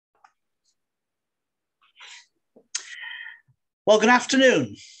Well, good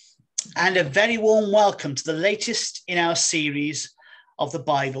afternoon, and a very warm welcome to the latest in our series of the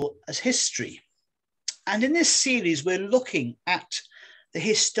Bible as history. And in this series, we're looking at the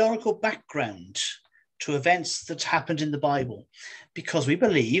historical background to events that happened in the Bible, because we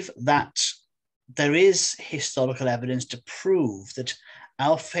believe that there is historical evidence to prove that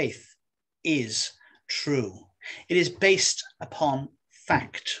our faith is true. It is based upon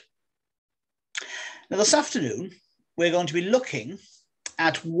fact. Now, this afternoon, we're going to be looking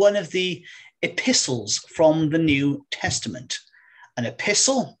at one of the epistles from the New Testament. An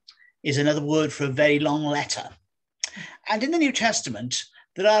epistle is another word for a very long letter. And in the New Testament,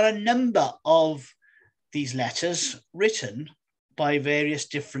 there are a number of these letters written by various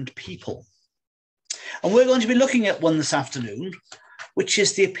different people. And we're going to be looking at one this afternoon, which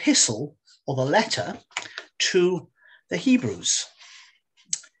is the epistle or the letter to the Hebrews.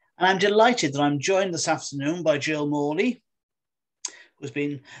 And I'm delighted that I'm joined this afternoon by Jill Morley, who's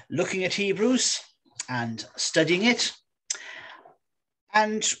been looking at Hebrews and studying it.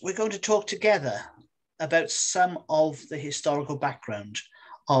 And we're going to talk together about some of the historical background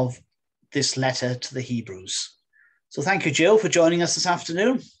of this letter to the Hebrews. So thank you, Jill, for joining us this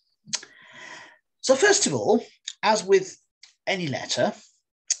afternoon. So first of all, as with any letter,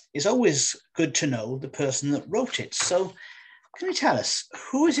 it's always good to know the person that wrote it. So can you tell us,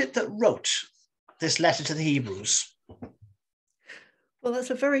 who is it that wrote this letter to the Hebrews? Well, that's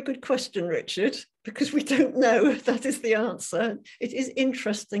a very good question, Richard, because we don't know. That is the answer. It is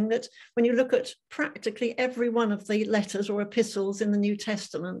interesting that when you look at practically every one of the letters or epistles in the New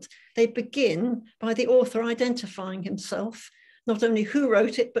Testament, they begin by the author identifying himself, not only who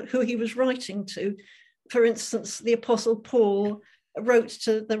wrote it, but who he was writing to. For instance, the Apostle Paul wrote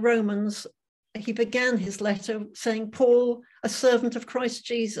to the Romans. He began his letter saying, Paul, a servant of Christ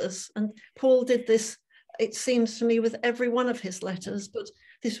Jesus. And Paul did this, it seems to me, with every one of his letters, but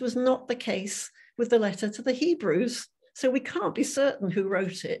this was not the case with the letter to the Hebrews. So we can't be certain who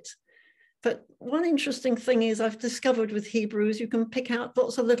wrote it. But one interesting thing is I've discovered with Hebrews, you can pick out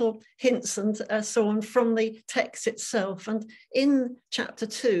lots of little hints and so on from the text itself. And in chapter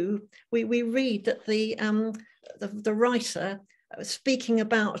 2, we read that the writer, speaking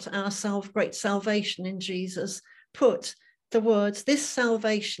about our great salvation in Jesus, put the words, this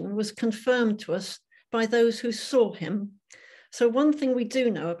salvation was confirmed to us by those who saw him. So one thing we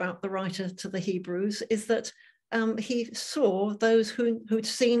do know about the writer to the Hebrews is that he saw those who'd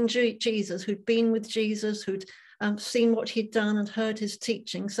seen Jesus, who'd been with Jesus, who'd seen what he'd done and heard his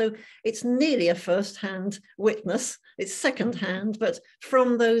teaching. So it's nearly a first-hand witness. It's second-hand, but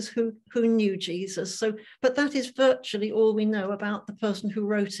from those who knew Jesus. So, but that is virtually all we know about the person who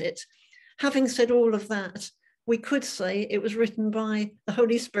wrote it. Having said all of that, we could say it was written by the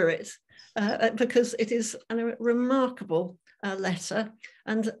Holy Spirit because it is a remarkable letter,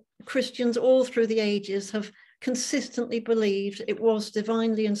 and Christians all through the ages have consistently believed it was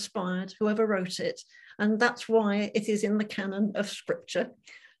divinely inspired, whoever wrote it. And that's why it is in the canon of Scripture.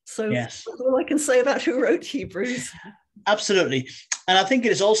 So yes, that's all I can say about who wrote Hebrews. Absolutely. And I think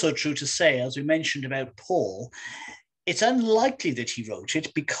it is also true to say, as we mentioned about Paul, it's unlikely that he wrote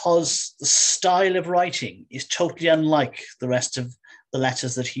it because the style of writing is totally unlike the rest of the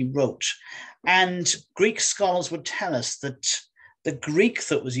letters that he wrote. And Greek scholars would tell us that the Greek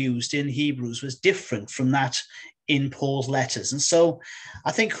that was used in Hebrews was different from that in Paul's letters. And so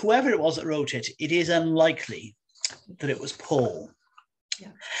I think whoever it was that wrote it, it is unlikely that it was Paul.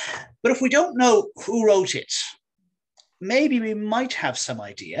 Yeah. But if we don't know who wrote it, maybe we might have some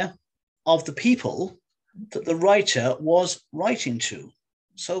idea of the people that the writer was writing to.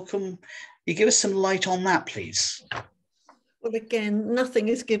 So can you give us some light on that, please? Well, again, nothing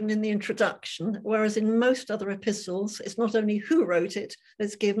is given in the introduction, whereas in most other epistles, it's not only who wrote it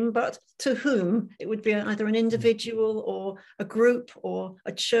that's given, but to whom. It would be either an individual or a group or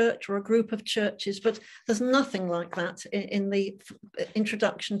a church or a group of churches, but there's nothing like that in the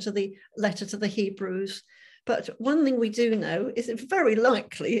introduction to the letter to the Hebrews. But one thing we do know is it's very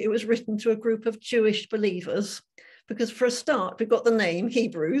likely it was written to a group of Jewish believers, because for a start, we've got the name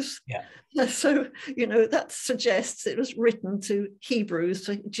Hebrews. Yeah. So, that suggests it was written to Hebrews,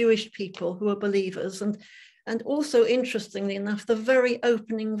 to Jewish people who are believers. And also, interestingly enough, the very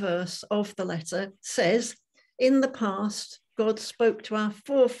opening verse of the letter says, in the past, God spoke to our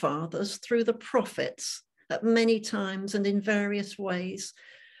forefathers through the prophets at many times and in various ways.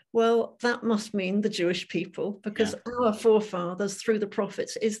 Well, that must mean the Jewish people, because our forefathers through the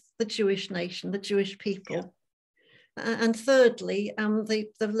prophets is the Jewish nation, the Jewish people. Yeah. And thirdly,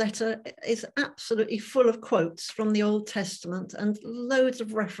 the letter is absolutely full of quotes from the Old Testament and loads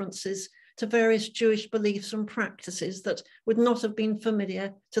of references to various Jewish beliefs and practices that would not have been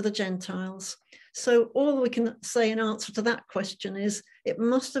familiar to the Gentiles. So all we can say in answer to that question is it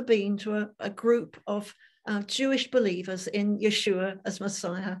must have been to a group of Jewish believers in Yeshua as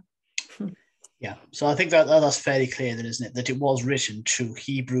Messiah. Yeah, so I think that's fairly clear, then, isn't it? That it was written to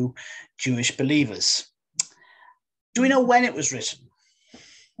Hebrew Jewish believers. Do we know when it was written?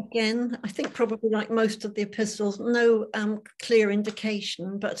 Again, I think probably like most of the epistles, no clear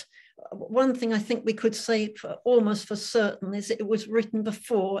indication, but one thing I think we could say almost for certain is it was written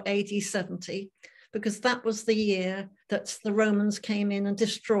before AD 70, because that was the year that the Romans came in and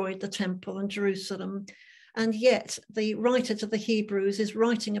destroyed the temple in Jerusalem. And yet the writer to the Hebrews is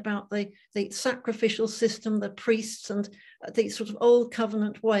writing about the sacrificial system, the priests, and the sort of old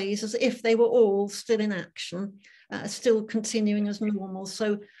covenant ways as if they were all still in action, still continuing as normal.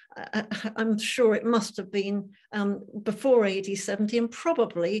 So I'm sure it must have been before AD 70 and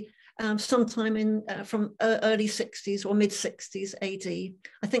probably sometime in from early 60s or mid 60s AD.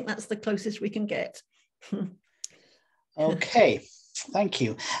 I think that's the closest we can get. Okay, thank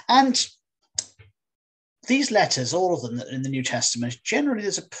you. And these letters, all of them that are in the New Testament, generally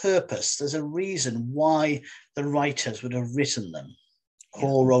there's a purpose, there's a reason why the writers would have written them.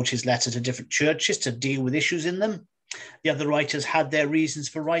 Paul wrote his letter to different churches to deal with issues in them. The other writers had their reasons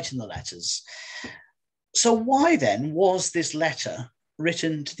for writing the letters. So why then was this letter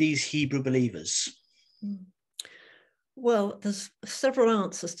written to these Hebrew believers? Well, there's several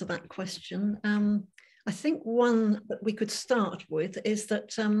answers to that question. I think one that we could start with is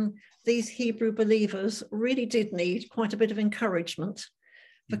that these Hebrew believers really did need quite a bit of encouragement,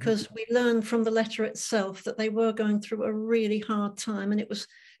 because we learn from the letter itself that they were going through a really hard time, and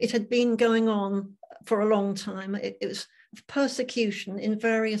it had been going on for a long time. It was persecution in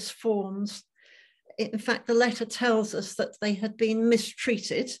various forms. In fact, the letter tells us that they had been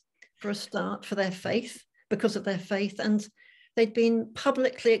mistreated for a start for their faith, because of their faith, and they'd been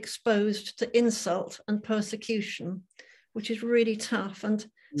publicly exposed to insult and persecution, which is really tough. And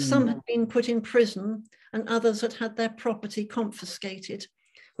some had been put in prison and others had their property confiscated.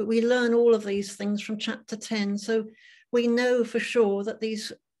 But we learn all of these things from chapter 10. So we know for sure that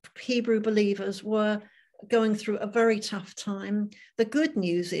these Hebrew believers were going through a very tough time. The good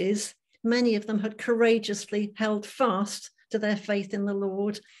news is many of them had courageously held fast to their faith in the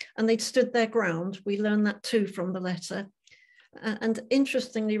Lord, and they'd stood their ground. We learn that too from the letter. And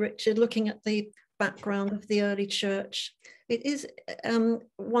interestingly, Richard, looking at the background of the early church, it is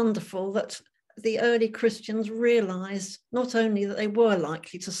wonderful that the early Christians realized not only that they were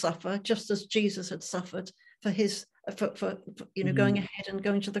likely to suffer, just as Jesus had suffered for going ahead and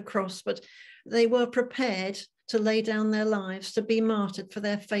going to the cross, but they were prepared to lay down their lives, to be martyred for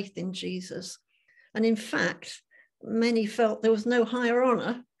their faith in Jesus. And in fact, many felt there was no higher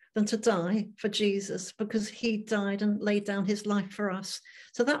honor than to die for Jesus, because he died and laid down his life for us.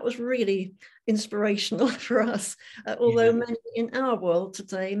 So that was really inspirational for us, although many in our world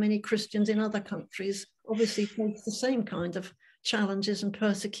today, many Christians in other countries obviously face the same kind of challenges and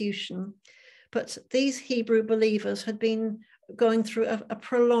persecution. But these Hebrew believers had been going through a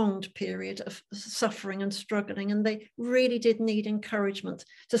prolonged period of suffering and struggling, and they really did need encouragement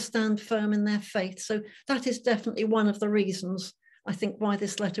to stand firm in their faith. So that is definitely one of the reasons, I think, why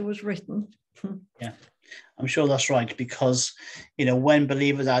this letter was written. Yeah, I'm sure that's right, because, when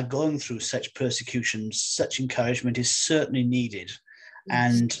believers are going through such persecution, such encouragement is certainly needed.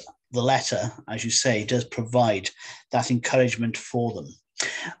 Yes. And the letter, as you say, does provide that encouragement for them.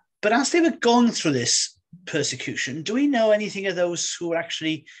 But as they were going through this persecution, do we know anything of those who were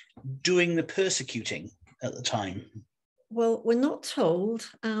actually doing the persecuting at the time? Well, we're not told,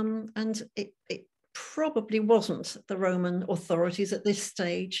 and it probably wasn't the Roman authorities at this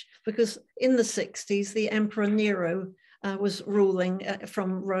stage, because in the 60s, the Emperor Nero was ruling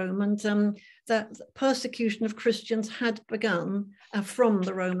from Rome, and that persecution of Christians had begun from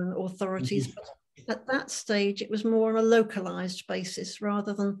the Roman authorities. But at that stage, it was more on a localized basis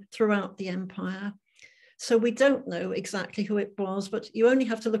rather than throughout the empire. So we don't know exactly who it was, but you only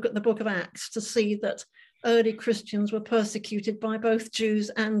have to look at the book of Acts to see that early Christians were persecuted by both Jews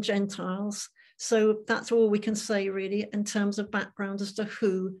and Gentiles. So that's all we can say, really, in terms of background as to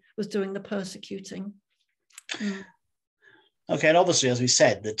who was doing the persecuting. Okay, and obviously, as we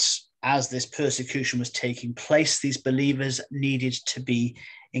said, that as this persecution was taking place, these believers needed to be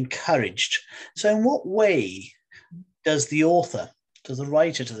encouraged. So in what way does the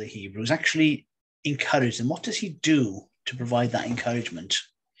writer to the Hebrews actually encourage them? What does he do to provide that encouragement?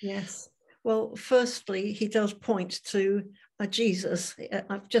 Yes. Well, firstly, he does point to Jesus.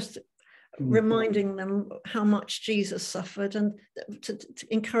 I've just reminding them how much Jesus suffered, and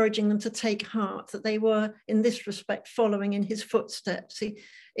encouraging them to take heart, that they were in this respect following in his footsteps.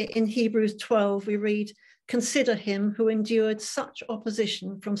 In Hebrews 12 we read, "Consider him who endured such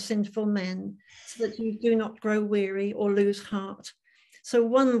opposition from sinful men, so that you do not grow weary or lose heart." So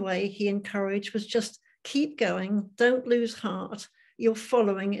one way he encouraged was just keep going, don't lose heart, you're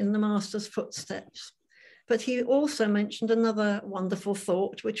following in the Master's footsteps. But he also mentioned another wonderful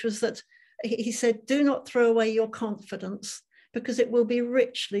thought, which was that he said, do not throw away your confidence, because it will be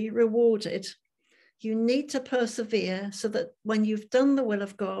richly rewarded. You need to persevere so that when you've done the will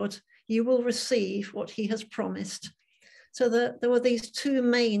of God, you will receive what he has promised. So there were these two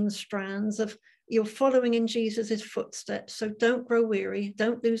main strands of, you're following in Jesus's footsteps, so don't grow weary,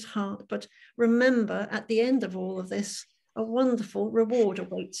 don't lose heart, but remember at the end of all of this, a wonderful reward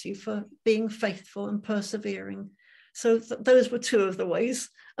awaits you for being faithful and persevering. So those were two of the ways,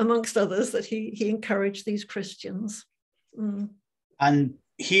 amongst others, that he encouraged these Christians. And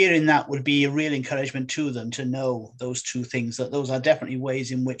hearing that would be a real encouragement to them to know those two things, that those are definitely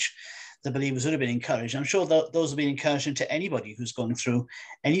ways in which the believers would have been encouraged. I'm sure that those will be encouraging to anybody who's going through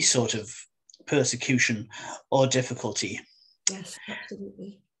any sort of persecution or difficulty. Yes,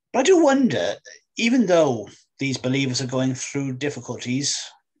 absolutely. But I do wonder, even though these believers are going through difficulties,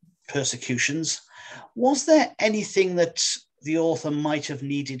 persecutions, was there anything that the author might have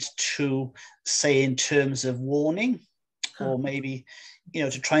needed to say in terms of warning, or maybe, to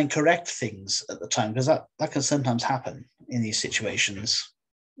try and correct things at the time? Because that can sometimes happen in these situations.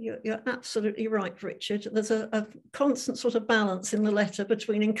 You're absolutely right, Richard. There's a constant sort of balance in the letter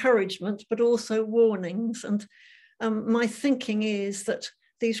between encouragement, but also warnings. And my thinking is that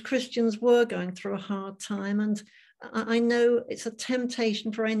these Christians were going through a hard time. And I know it's a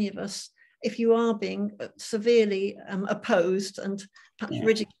temptation for any of us, if you are being severely opposed and perhaps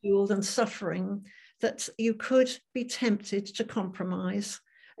ridiculed and suffering, that you could be tempted to compromise,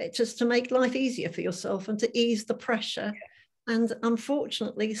 just to make life easier for yourself and to ease the pressure. And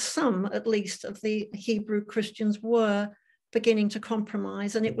unfortunately, some, at least, of the Hebrew Christians were beginning to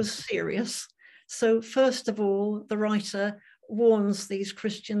compromise, and it was serious. So first of all, the writer warns these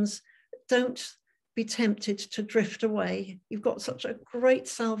Christians, don't be tempted to drift away. You've got such a great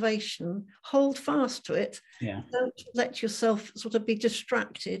salvation. Hold fast to it. Yeah. Don't let yourself sort of be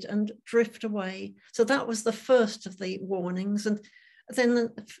distracted and drift away. So that was the first of the warnings. And then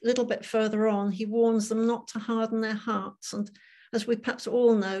a little bit further on, he warns them not to harden their hearts. And as we perhaps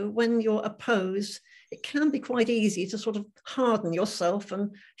all know, when you're opposed, it can be quite easy to sort of harden yourself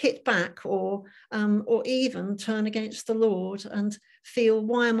and hit back, or even turn against the Lord and feel,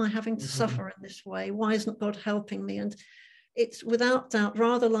 why am I having to suffer in this way? Why isn't God helping me? And it's without doubt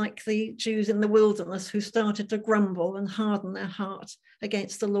rather like the Jews in the wilderness who started to grumble and harden their heart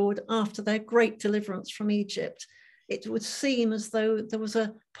against the Lord after their great deliverance from Egypt. It would seem as though there was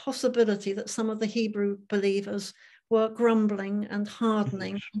a possibility that some of the Hebrew believers were grumbling and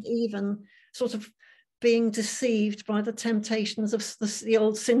hardening, and even sort of being deceived by the temptations of the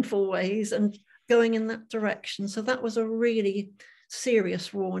old sinful ways and going in that direction. So that was a really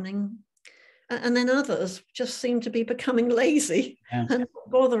serious warning. And then others just seemed to be becoming lazy and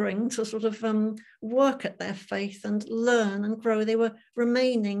bothering to sort of work at their faith and learn and grow. They were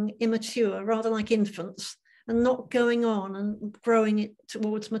remaining immature, rather like infants, and not going on and growing it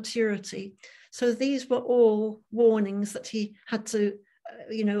towards maturity. So these were all warnings that he had to,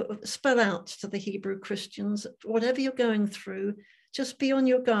 spell out to the Hebrew Christians. Whatever you're going through, just be on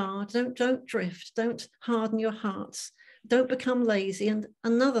your guard. Don't drift. Don't harden your hearts. Don't become lazy. And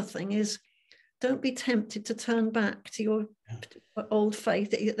another thing is, don't be tempted to turn back to your old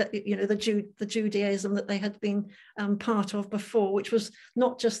faith, the Judaism that they had been part of before, which was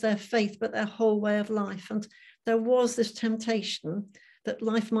not just their faith, but their whole way of life. And there was this temptation that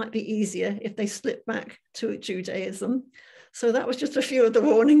life might be easier if they slipped back to Judaism. So that was just a few of the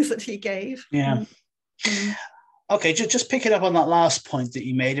warnings that he gave. Yeah. Okay, just picking up on that last point that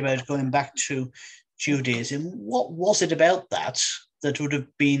you made about going back to Judaism, what was it about that would have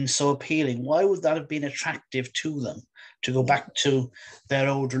been so appealing? Why would that have been attractive to them, to go back to their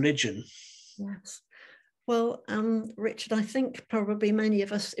old religion? Yes. Well, Richard, I think probably many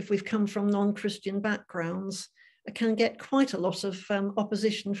of us, if we've come from non-Christian backgrounds, can get quite a lot of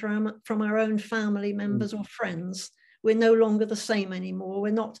opposition from our own family members or friends. We're no longer the same anymore.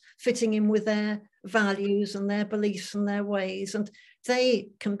 We're not fitting in with their values and their beliefs and their ways. And they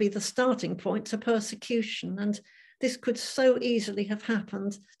can be the starting point to persecution. And this could so easily have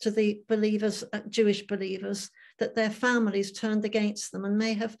happened to the believers, Jewish believers, that their families turned against them and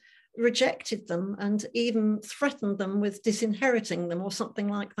may have rejected them and even threatened them with disinheriting them or something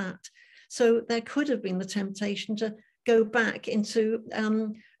like that. So there could have been the temptation to go back into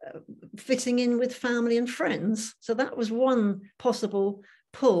fitting in with family and friends. So that was one possible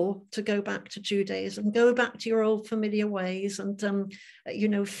pull, to go back to Judaism, go back to your old familiar ways and,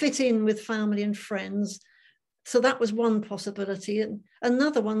 fit in with family and friends. So that was one possibility. And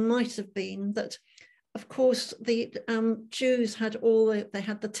another one might have been that, of course, the Jews had they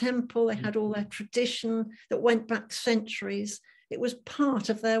had the temple, they had all their tradition that went back centuries. It was part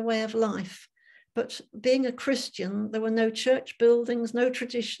of their way of life. But being a Christian, there were no church buildings, no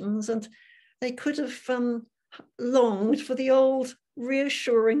traditions, and they could have longed for the old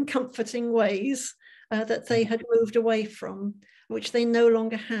reassuring, comforting ways that they had moved away from, which they no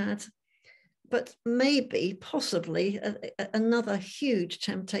longer had. But maybe, possibly, another huge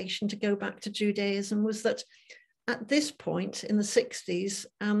temptation to go back to Judaism was that at this point in the 60s,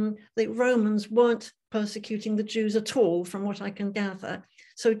 the Romans weren't persecuting the Jews at all, from what I can gather.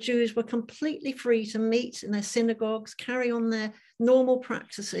 So Jews were completely free to meet in their synagogues, carry on their normal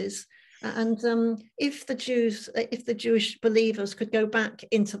practices. And if the Jewish believers could go back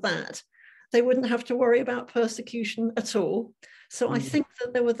into that, they wouldn't have to worry about persecution at all. So I think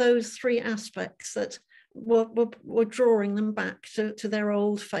that there were those three aspects that were drawing them back to their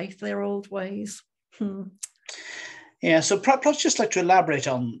old faith, their old ways. Yeah, so perhaps just like to elaborate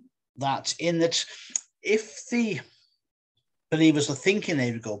on that, in that if the believers were thinking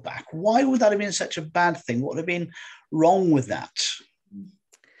they would go back, why would that have been such a bad thing? What would have been wrong with that?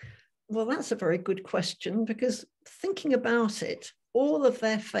 Well, that's a very good question, because thinking about it, all of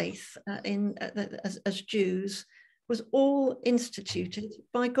their faith as Jews was all instituted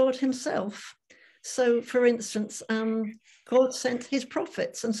by God himself. So, for instance, God sent his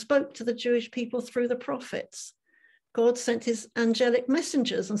prophets and spoke to the Jewish people through the prophets. God sent his angelic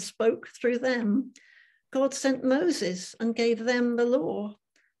messengers and spoke through them. God sent Moses and gave them the law,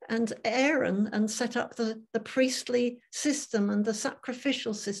 and Aaron, and set up the priestly system and the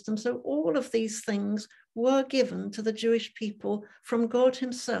sacrificial system. So all of these things were given to the Jewish people from God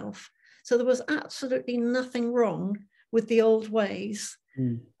himself. So there was absolutely nothing wrong with the old ways.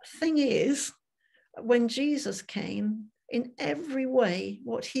 The thing is, when Jesus came, in every way,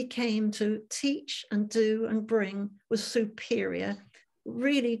 what he came to teach and do and bring was superior.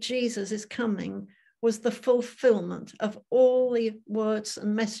 Really, Jesus' coming was the fulfillment of all the words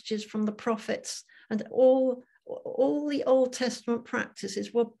and messages from the prophets, and all the Old Testament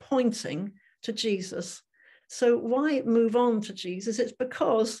practices were pointing to Jesus. So why move on to Jesus? It's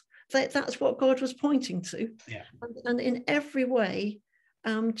because that's what God was pointing to. Yeah. And in every way,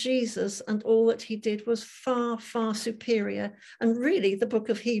 Jesus and all that he did was far, far superior. And really, the book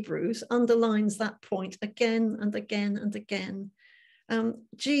of Hebrews underlines that point again and again and again.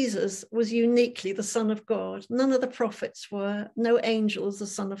 Jesus was uniquely the Son of God. None of the prophets were, no angels the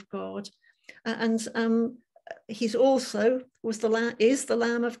Son of God. And he's also is the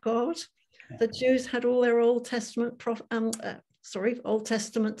Lamb of God. The Jews had all their Old Testament Old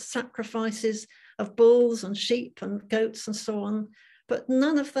Testament sacrifices of bulls and sheep and goats and so on. But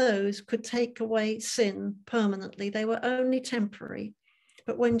none of those could take away sin permanently. They were only temporary.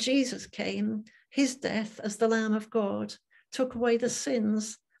 But when Jesus came, his death as the Lamb of God took away the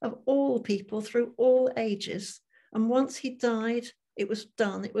sins of all people through all ages. And once he died, it was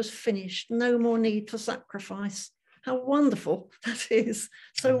done. It was finished. No more need for sacrifice. How wonderful that is.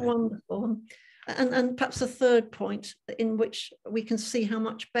 So wonderful. And perhaps a third point in which we can see how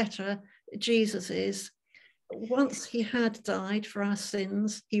much better Jesus is. Once he had died for our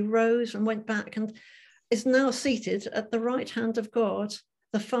sins, he rose and went back and is now seated at the right hand of God,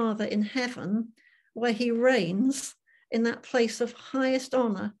 the Father in heaven, where he reigns in that place of highest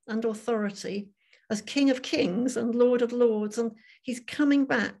honor and authority as King of Kings and Lord of Lords. And he's coming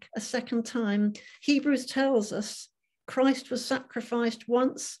back a second time. Hebrews tells us Christ was sacrificed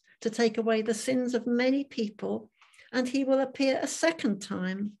once to take away the sins of many people, and he will appear a second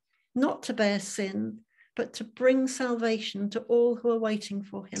time, not to bear sin, but to bring salvation to all who are waiting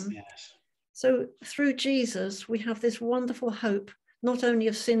for him. Yes. So through Jesus, we have this wonderful hope, not only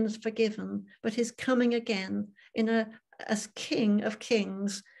of sins forgiven, but his coming again as King of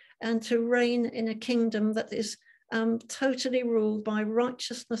Kings, and to reign in a kingdom that is totally ruled by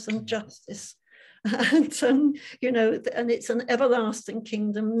righteousness and justice. And, and it's an everlasting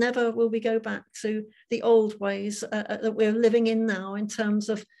kingdom. Never will we go back to the old ways that we're living in now in terms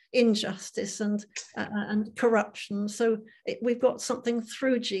of injustice and corruption. So we've got something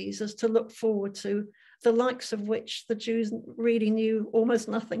through Jesus to look forward to, the likes of which the Jews really knew almost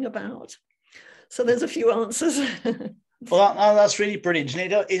nothing about. So there's a few answers. Well, that's really brilliant.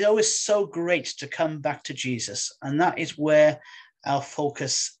 And it's always so great to come back to Jesus. And that is where our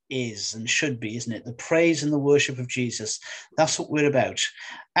focus is and should be, isn't it? The praise and the worship of Jesus. That's what we're about.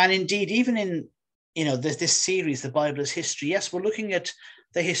 And indeed, even in, this series, The Bible as History, yes, we're looking at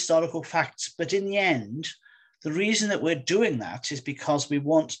the historical facts, but in the end, the reason that we're doing that is because we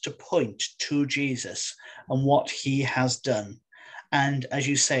want to point to Jesus and what he has done. And as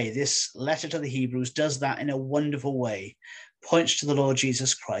you say, this letter to the Hebrews does that in a wonderful way, points to the Lord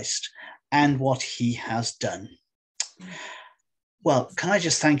Jesus Christ and what he has done. Well, can I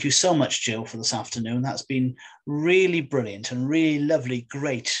just thank you so much, Jill, for this afternoon? That's been really brilliant and really lovely,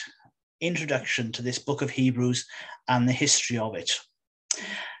 great introduction to this book of Hebrews and the history of it.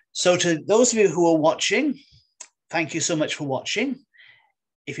 So to those of you who are watching, thank you so much for watching.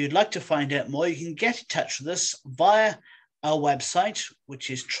 If you'd like to find out more, you can get in touch with us via our website, which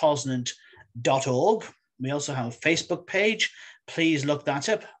is trosnant.org. We also have a Facebook page. Please look that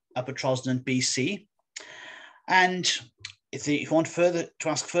up at Trosnant BC. And if you want to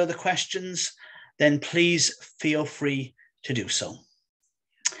ask further questions, then please feel free to do so.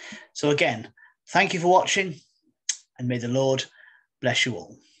 So again, thank you for watching, and may the Lord bless you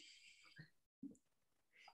all.